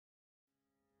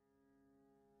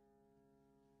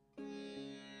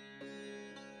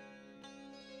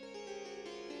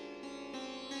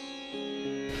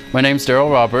My name's Darrell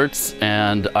Roberts,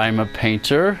 and I'm a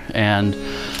painter, and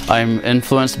I'm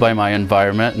influenced by my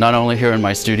environment, not only here in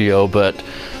my studio, but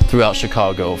throughout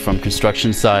Chicago, from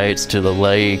construction sites to the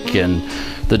lake and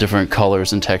the different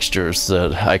colors and textures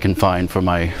that I can find for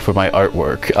my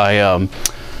artwork. I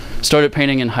started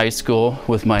painting in high school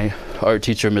with my art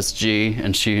teacher, Miss G,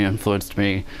 and she influenced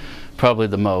me probably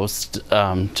the most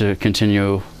to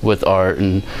continue with art.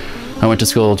 And I went to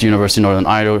school at University of Northern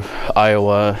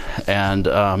Iowa, and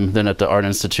then at the Art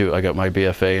Institute I got my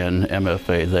BFA and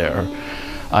MFA there.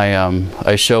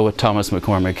 I show with Thomas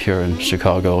McCormick here in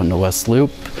Chicago in the West Loop,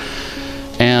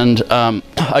 and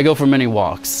I go for many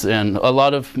walks, and a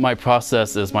lot of my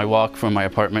process is my walk from my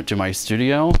apartment to my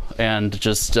studio and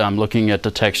just looking at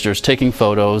the textures, taking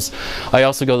photos. I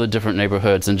also go to different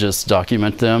neighborhoods and just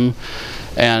document them,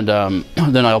 and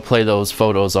then I'll play those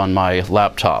photos on my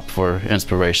laptop for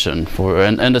inspiration.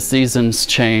 And the seasons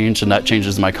change, and that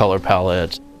changes my color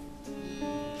palette.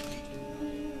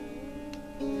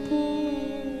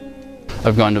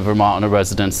 I've gone to Vermont on a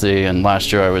residency, and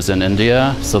last year I was in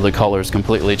India, so the colors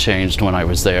completely changed when I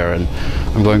was there, and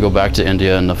I'm going to go back to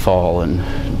India in the fall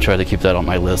and try to keep that on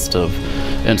my list of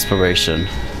inspiration.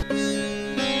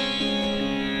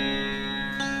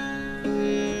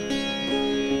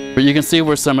 But you can see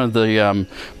where some of the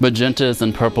magentas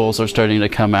and purples are starting to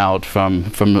come out from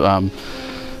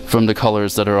the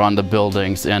colors that are on the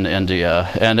buildings in India.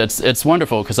 And it's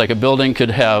wonderful, because like a building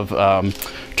could have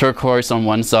turquoise on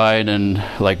one side and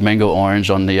like mango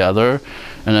orange on the other,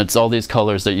 and it's all these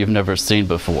colors that you've never seen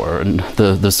before, and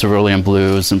the cerulean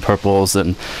blues and purples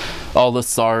and all the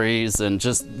saris, and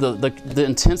just the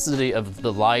intensity of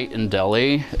the light in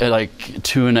Delhi at like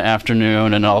 2 in the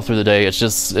afternoon and all through the day. It's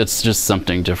just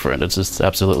something different. It's just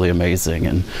absolutely amazing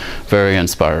and very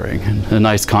inspiring, and a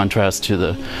nice contrast to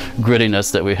the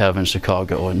grittiness that we have in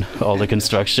Chicago and all the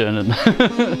construction and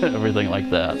everything like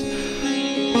that.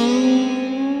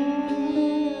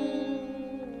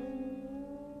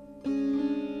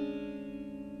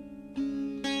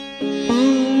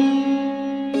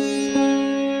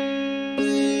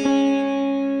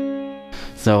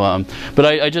 So, but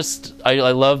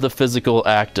I love the physical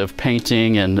act of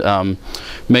painting and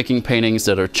making paintings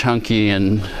that are chunky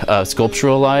and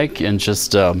sculptural-like, and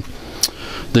just the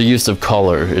use of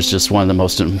color is just one of the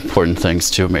most important things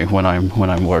to me when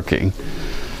I'm working.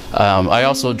 I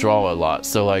also draw a lot.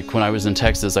 So, like when I was in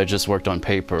Texas, I just worked on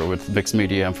paper with mixed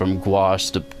media, from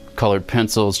gouache to colored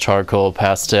pencils, charcoal,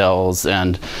 pastels,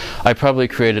 and I probably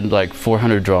created like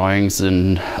 400 drawings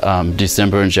in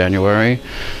December and January.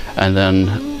 And then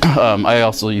I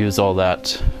also use all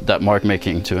that mark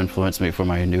making to influence me for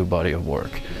my new body of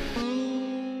work.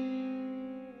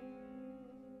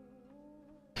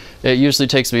 It usually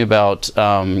takes me about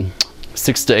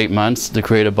 6 to 8 months to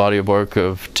create a body of work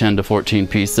of 10 to 14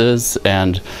 pieces,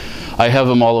 and I have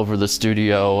them all over the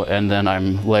studio, and then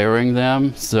I'm layering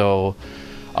them. So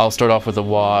I'll start off with a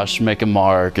wash, make a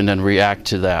mark, and then react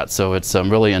to that. So it's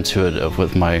really intuitive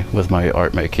with my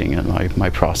art making and my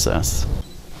process.